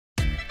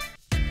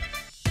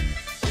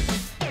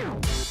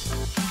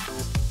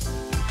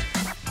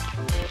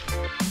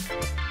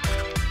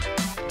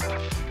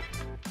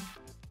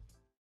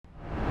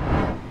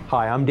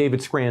Hi, I'm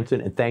David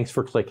Scranton, and thanks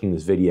for clicking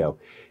this video.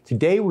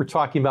 Today we're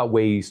talking about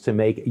ways to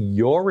make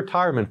your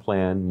retirement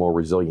plan more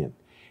resilient.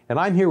 And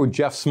I'm here with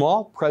Jeff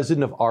Small,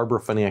 President of Arbor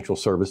Financial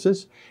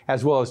Services,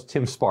 as well as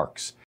Tim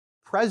Sparks,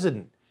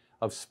 President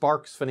of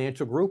Sparks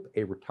Financial Group,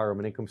 a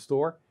retirement income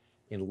store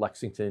in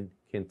Lexington,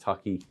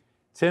 Kentucky.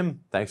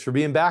 Tim, thanks for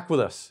being back with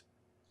us.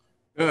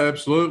 Yeah,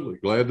 absolutely.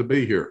 Glad to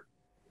be here.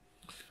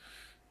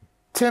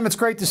 Tim, it's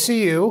great to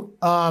see you.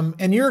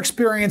 In your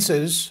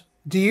experiences,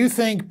 do you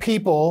think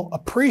people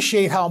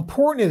appreciate how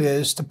important it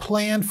is to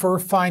plan for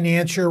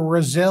financial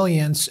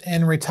resilience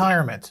in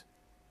retirement?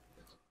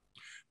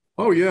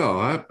 Oh,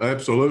 yeah,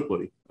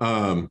 absolutely.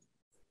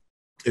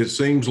 It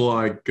seems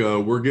like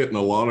we're getting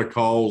a lot of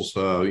calls,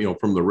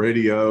 from the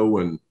radio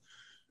and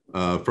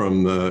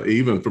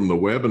even from the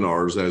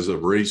webinars as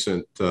of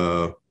recent,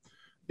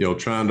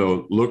 trying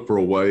to look for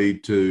a way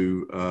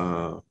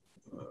to,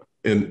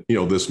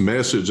 this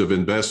message of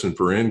investing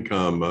for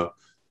income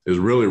is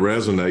really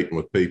resonating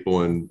with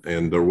people, and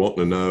they're wanting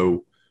to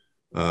know,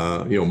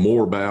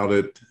 more about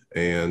it,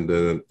 and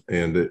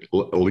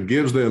it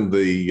gives them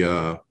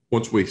the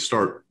once we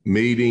start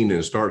meeting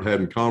and start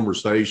having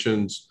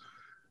conversations,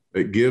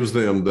 it gives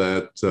them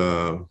that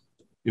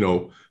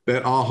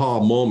that aha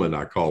moment,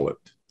 I call it,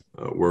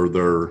 where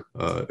they're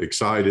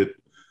excited.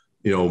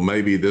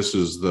 Maybe this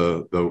is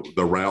the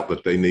route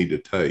that they need to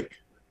take.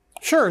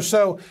 Sure.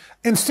 So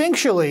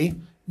instinctually,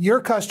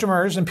 your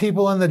customers and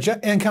people in the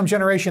income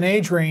generation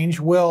age range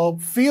will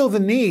feel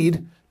the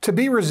need to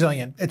be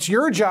resilient. It's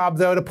your job,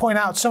 though, to point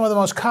out some of the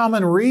most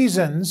common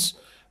reasons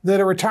that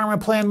a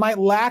retirement plan might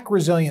lack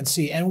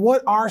resiliency. And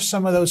what are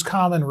some of those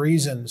common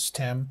reasons,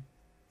 Tim?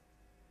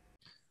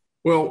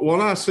 Well,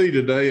 what I see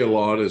today a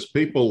lot is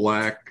people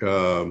lack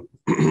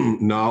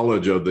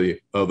knowledge of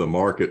the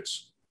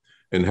markets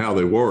and how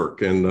they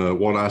work. And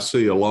what I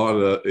see a lot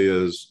of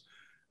is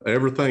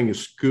everything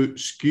is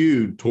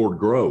skewed toward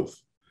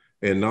growth,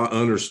 and not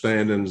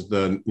understanding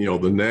the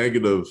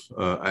negative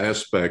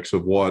aspects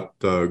of what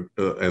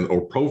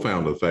or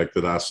profound effect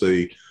that I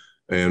see,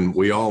 and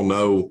we all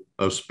know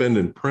of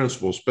spending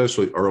principle,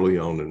 especially early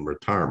on in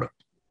retirement.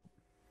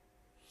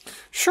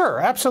 Sure,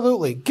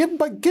 absolutely. Give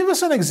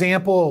us an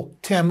example,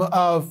 Tim,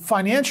 of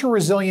financial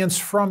resilience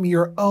from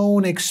your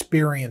own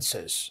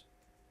experiences.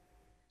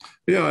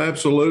 Yeah,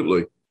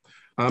 absolutely.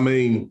 I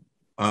mean,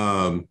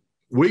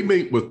 we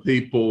meet with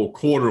people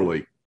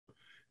quarterly.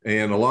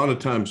 And a lot of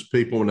times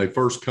people, when they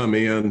first come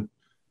in,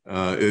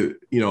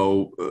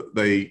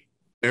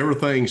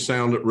 everything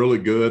sounded really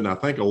good. And I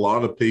think a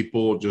lot of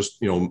people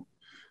just,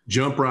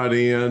 jump right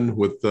in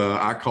with,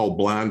 I call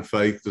blind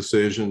faith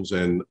decisions,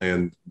 and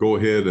go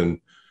ahead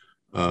and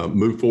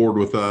move forward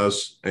with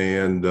us.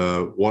 And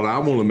what I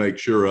want to make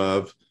sure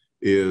of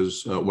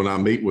is when I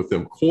meet with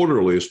them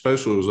quarterly,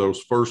 especially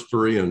those first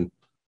 3 and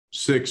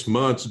 6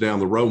 months down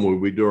the road when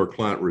we do our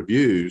client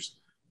reviews,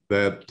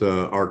 that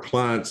our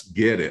clients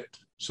get it,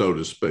 so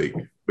to speak,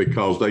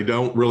 because they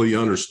don't really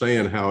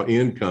understand how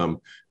income,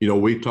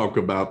 we talk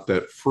about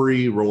that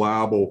free,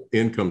 reliable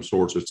income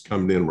source that's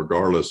coming in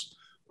regardless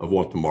of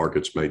what the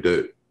markets may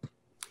do.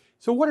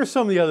 So what are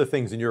some of the other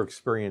things in your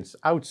experience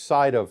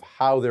outside of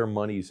how their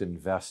money's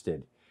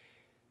invested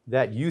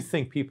that you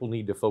think people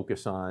need to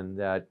focus on,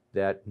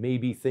 that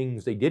maybe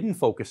things they didn't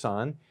focus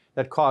on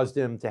that caused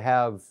them to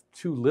have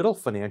too little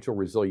financial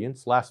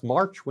resilience last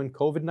March when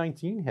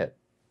COVID-19 hit?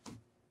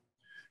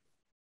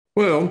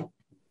 Well,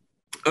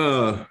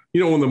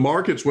 when the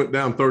markets went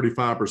down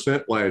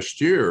 35% last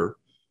year,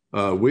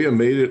 we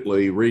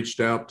immediately reached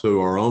out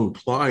to our own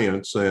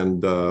clients,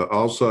 and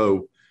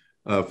also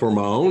for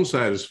my own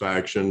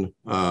satisfaction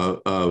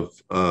because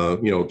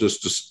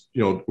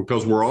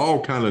we're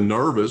all kind of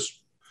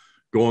nervous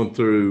going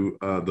through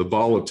the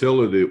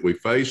volatility that we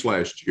faced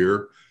last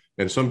year.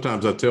 And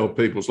sometimes I tell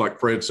people, it's like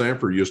Fred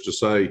Sanford used to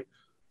say,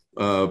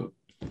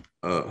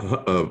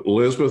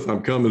 Elizabeth,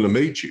 I'm coming to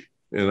meet you.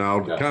 And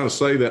I'll kind of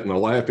say that in a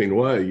laughing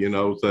way,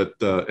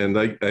 and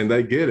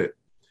they get it,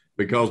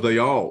 because they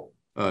all,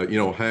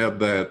 have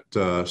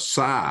that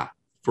sigh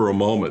for a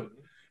moment.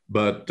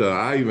 But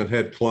I even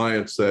had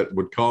clients that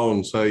would call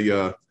and say,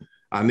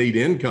 I need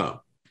income.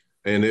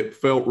 And it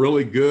felt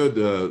really good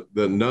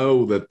to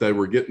know that they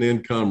were getting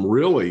income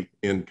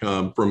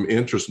from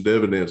interest and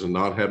dividends, and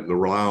not having to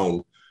rely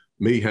on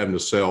me having to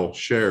sell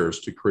shares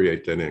to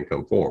create that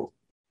income for them.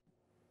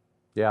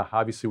 Yeah,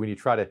 obviously when you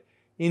try to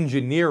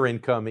engineer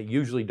income, it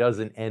usually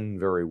doesn't end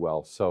very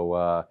well.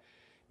 So,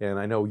 and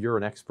I know you're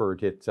an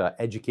expert at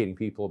educating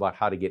people about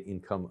how to get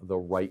income the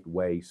right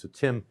way. So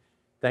Tim,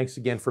 thanks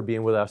again for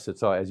being with us.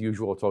 It's as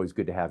usual, it's always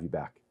good to have you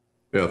back.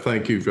 Yeah,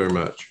 thank you very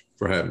much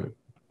for having me.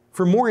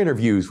 For more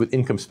interviews with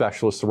income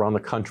specialists around the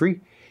country,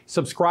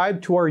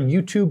 subscribe to our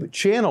YouTube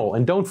channel.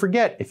 And don't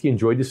forget, if you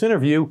enjoyed this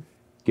interview,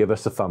 give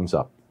us a thumbs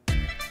up.